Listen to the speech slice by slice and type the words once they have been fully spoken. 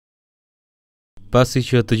Pasi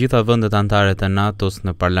që të gjitha vendet anëtare të NATO-s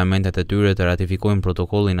në parlamentet e tyre të ratifikojnë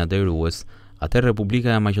protokollin aderues, atëherë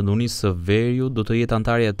Republika e Maqedonisë së Veriut do të jetë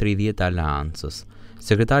anëtarja 30 e aleancës.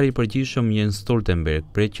 Sekretari i përgjithshëm Jens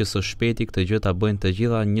Stoltenberg pret që së shpejti këtë gjë ta bëjnë të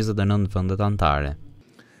gjitha 29 vendet anëtare.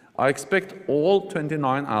 I expect all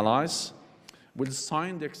 29 allies will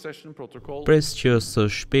sign the accession protocol. Pres që së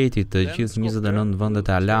shpejti të gjithë 29 vendet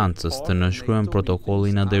e aleancës të nënshkruajnë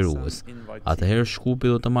protokollin aderues. Atëherë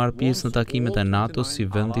Shkupi do të marrë pjesë në takimet e NATO si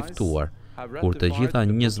vend i ftuar. Kur të gjitha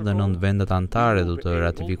 29 vendet anëtare do të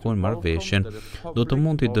ratifikojnë marrëveshjen, do të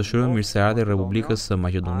mund t'i dëshirojmë mirëseardhjen Republikës së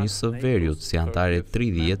Maqedonisë së Veriut si anëtare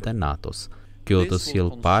 30 e NATO-s. Kjo do të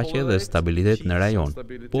sjellë paqe dhe stabilitet në rajon,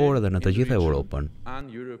 por edhe në të gjithë Europën.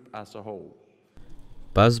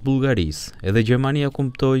 Pas Bullgarisë, edhe Gjermania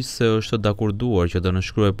kuptoi se është dakorduar që të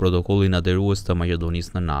nënshkruajë protokollin aderues të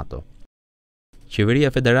Maqedonisë në NATO. Qeveria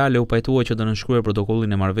federale u pajtua që të nënshkruajë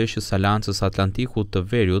protokollin e marrëveshjes së Aleancës Atlantikut të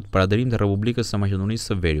Veriut për aderim të Republikës së Maqedonisë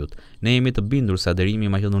së Veriut. Ne jemi të bindur se aderimi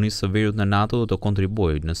i Maqedonisë së Veriut në NATO do të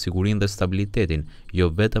kontribuojë në sigurinë dhe stabilitetin, jo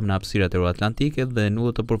vetëm në hapësirat euroatlantike dhe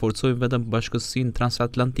nuk do të përforcojë vetëm bashkësinë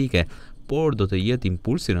transatlantike, por do të jetë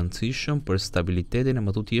impuls i rëndësishëm për stabilitetin e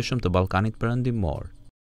mëtutjeshëm të Ballkanit Perëndimor.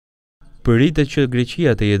 Pritet që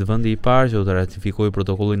Greqia të jetë vendi i parë që do të ratifikojë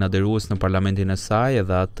protokollin aderues në parlamentin e saj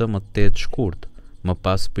edhe atë më 8 shkurt. Më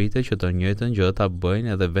pas pritet që të njëjtën gjë ta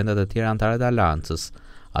bëjnë edhe vendet e tjera anëtare të Aleancës.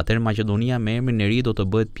 Atëherë Maqedonia me emrin e ri do të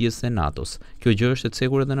bëhet pjesë e NATO-s. Kjo gjë është e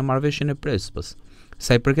cekur edhe në marrëveshjen e Prespës.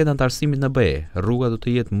 Sa i përket anëtarësimit në BE, rruga do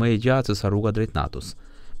të jetë më e gjatë se sa rruga drejt NATO-s.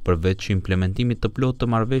 Përveç implementimit të plotë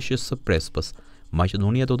të marrëveshjes së Prespës,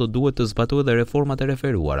 Maqedonia do të duhet të zbatojë dhe reformat e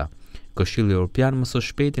referuara. Këshilli Evropian më së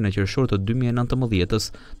shpejti në qershor të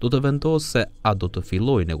 2019-s do të vendosë se a do të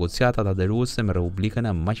fillojë negociatat aderuese me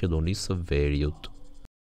Republikën e Maqedonisë së Veriut.